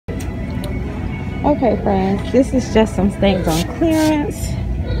Okay friends, this is just some things on clearance.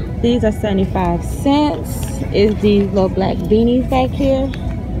 These are 75 cents. Is these little black beanies back here.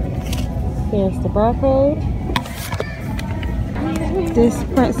 There's the barcode. This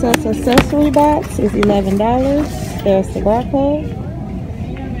princess accessory box is $11. There's the barcode.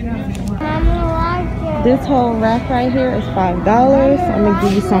 This whole rack right here is $5. I'm gonna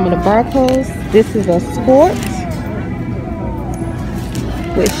give you some of the barcodes. This is a sport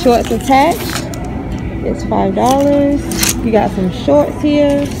with shorts attached. It's $5. You got some shorts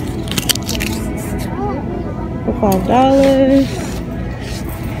here for $5.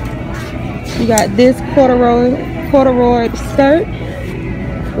 You got this corduroy skirt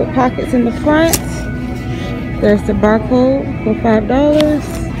with pockets in the front. There's the barcode for $5.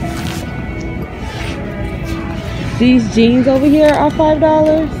 These jeans over here are $5.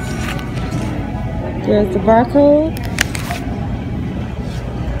 There's the barcode.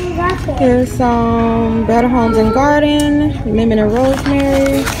 Here's some Better Homes and Garden, lemon and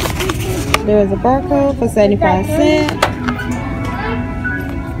rosemary. There's a barcode for 75 cents.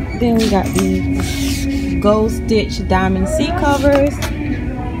 Then we got these gold stitch diamond seat covers.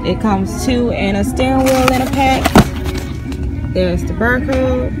 It comes 2 and a steering wheel in a pack. There's the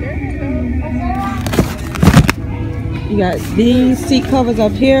barcode. You got these seat covers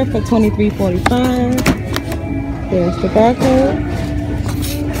up here for $23.45. There's the barcode.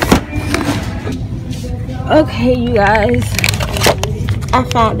 Okay, you guys, I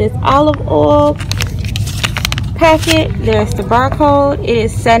found this olive oil packet. There's the barcode. It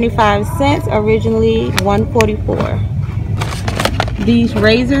is 75 cents, originally $1.44. These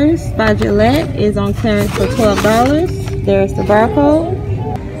razors by Gillette is on clearance for $12. There's the barcode.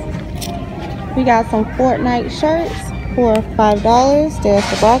 We got some Fortnite shirts for $5. There's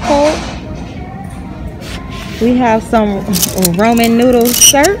the barcode. We have some Roman noodle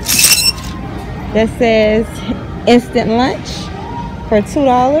shirts that says instant lunch for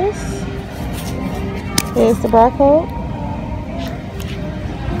 $2. There's the barcode.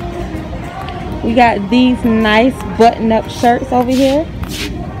 We got these nice button-up shirts over here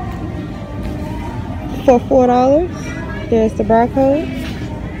for $4. There's the barcode.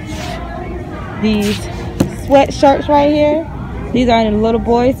 These sweatshirts right here, these are in the little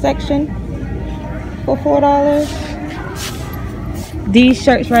boys section for $4. These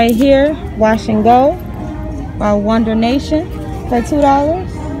shirts right here, Wash and Go by Wonder Nation for $2.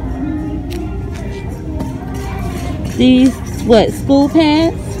 These school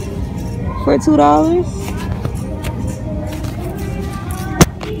pants for $2.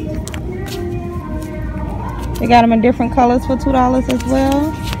 They got them in different colors for $2 as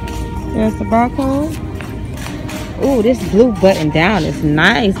well. There's the barcode. Ooh, this blue button down is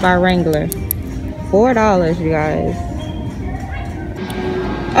nice by Wrangler. $4, you guys.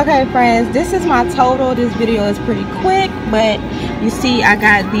 Okay friends, this is my total. This video is pretty quick, but you see I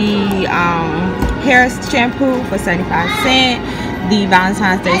got the hair shampoo for 75 cents, the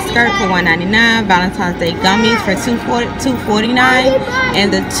Valentine's Day skirt for $1.99, Valentine's Day gummies for $2.49,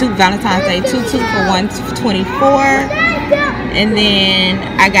 and the Valentine's Day tutu for $1.24. And then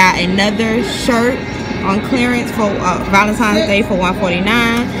I got another shirt on clearance for Valentine's Day for $1.49.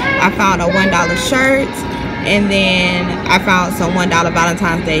 I found a $1 shirt. And then I found some $1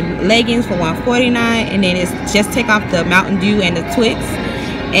 Valentine's Day leggings for $1.49, and then it's just take off the Mountain Dew and the Twix,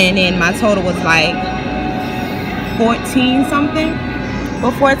 and then my total was like 14 something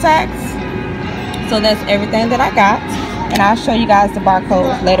before tax. So that's everything that I got, and I'll show you guys the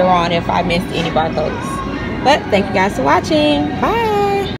barcodes later on if I missed any barcodes. But thank you guys for watching. Bye.